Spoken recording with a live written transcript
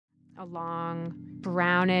a long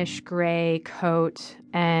brownish gray coat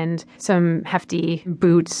and some hefty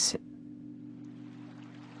boots.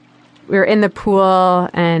 We were in the pool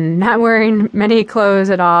and not wearing many clothes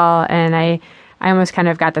at all, and I almost kind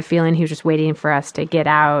of got the feeling he was just waiting for us to get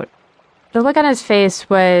out. The look on his face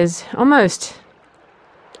was almost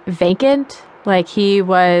vacant, like he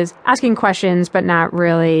was asking questions but not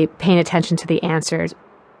really paying attention to the answers.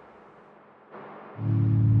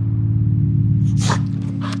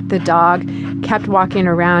 The dog kept walking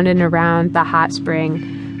around and around the hot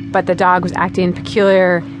spring, but the dog was acting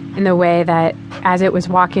peculiar in the way that as it was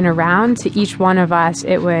walking around to each one of us,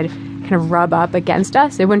 it would kind of rub up against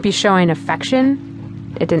us. It wouldn't be showing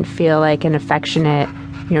affection. It didn't feel like an affectionate,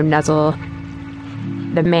 nuzzle.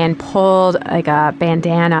 The man pulled like a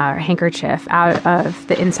bandana or handkerchief out of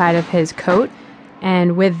the inside of his coat,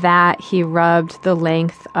 and with that, he rubbed the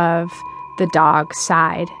length of the dog's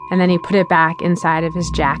side, and then he put it back inside of his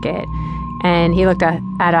jacket, and he looked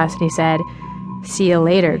at us and he said, "See you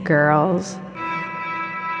later, girls."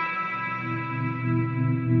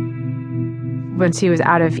 Once he was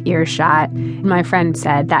out of earshot, my friend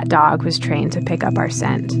said that dog was trained to pick up our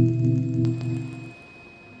scent.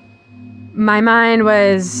 My mind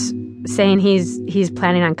was saying he's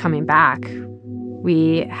planning on coming back.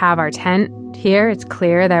 We have our tent here. It's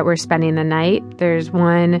clear that we're spending the night. There's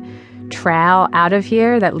one trail out of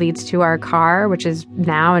here that leads to our car, which is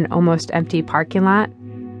now an almost empty parking lot.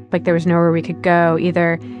 Like there was nowhere we could go.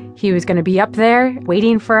 Either he was going to be up there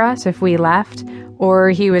waiting for us if we left, or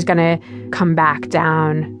he was going to come back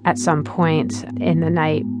down at some point in the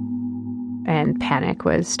night, and panic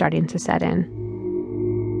was starting to set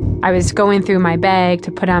in. I was going through my bag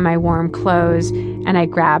to put on my warm clothes, and I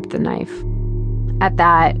grabbed the knife. At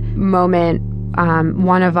that moment,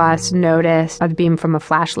 one of us noticed a beam from a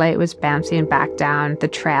flashlight was bouncing back down the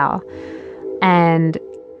trail, and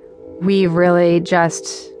we really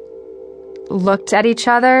just looked at each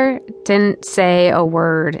other, didn't say a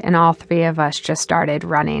word, and all three of us just started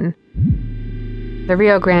running. The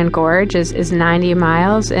Rio Grande Gorge is 90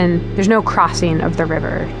 miles, and there's no crossing of the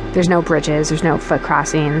river. There's no bridges, there's no foot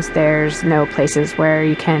crossings, there's no places where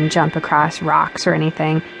you can jump across rocks or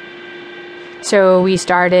anything. So we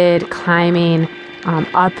started climbing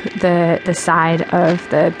up the side of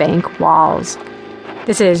the bank walls.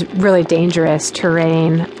 This is really dangerous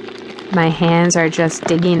terrain. My hands are just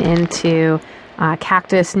digging into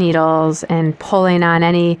cactus needles and pulling on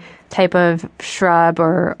any type of shrub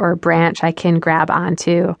or branch I can grab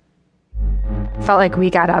onto. Felt like we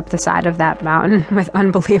got up the side of that mountain with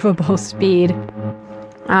unbelievable speed.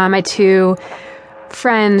 My two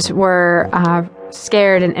friends were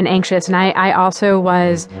scared and anxious, and I also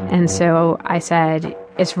was, and so I said,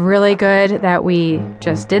 "It's really good that we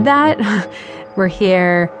just did that. We're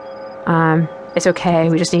here. It's okay.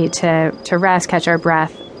 We just need to rest, catch our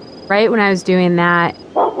breath." Right when I was doing that,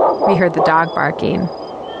 we heard the dog barking.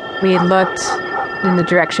 We looked in the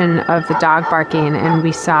direction of the dog barking, and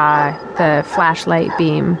we saw the flashlight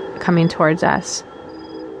beam coming towards us.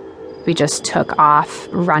 We just took off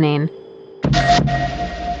running.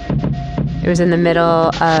 It was in the middle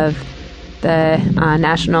of the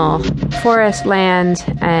national forest land,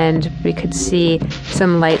 and we could see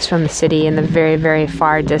some lights from the city in the very, very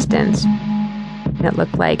far distance. It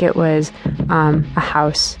looked like it was a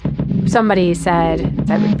house. Somebody said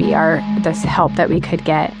that would be the help that we could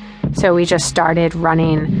get. So we just started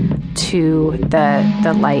running to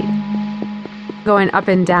the light. Going up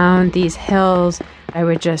and down these hills, I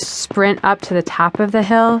would just sprint up to the top of the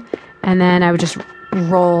hill, and then I would just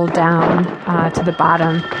roll down to the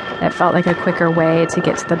bottom. It felt like a quicker way to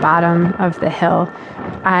get to the bottom of the hill.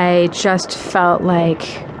 I just felt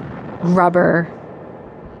like rubber.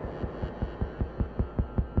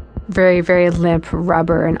 Very, very limp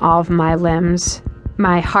rubber in all of my limbs.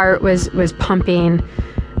 My heart was pumping.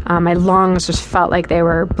 My lungs just felt like they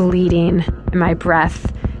were bleeding. And my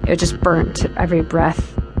breath, it just burnt every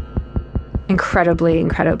breath. Incredibly,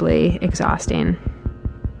 incredibly exhausting.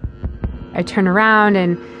 I turn around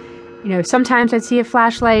and, sometimes I'd see a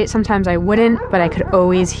flashlight, sometimes I wouldn't, but I could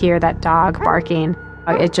always hear that dog barking.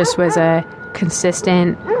 It just was a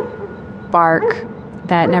consistent bark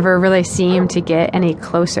that never really seemed to get any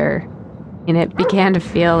closer, and it began to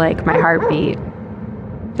feel like my heartbeat.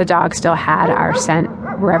 The dog still had our scent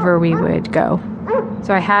wherever we would go.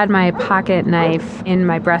 So I had my pocket knife in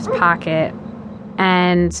my breast pocket,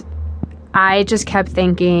 and I just kept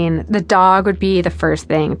thinking the dog would be the first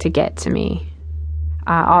thing to get to me.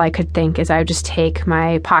 All I could think is I would just take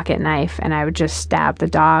my pocket knife and I would just stab the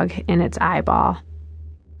dog in its eyeball.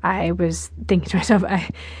 I was thinking to myself,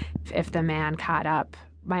 if the man caught up,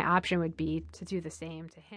 my option would be to do the same to him.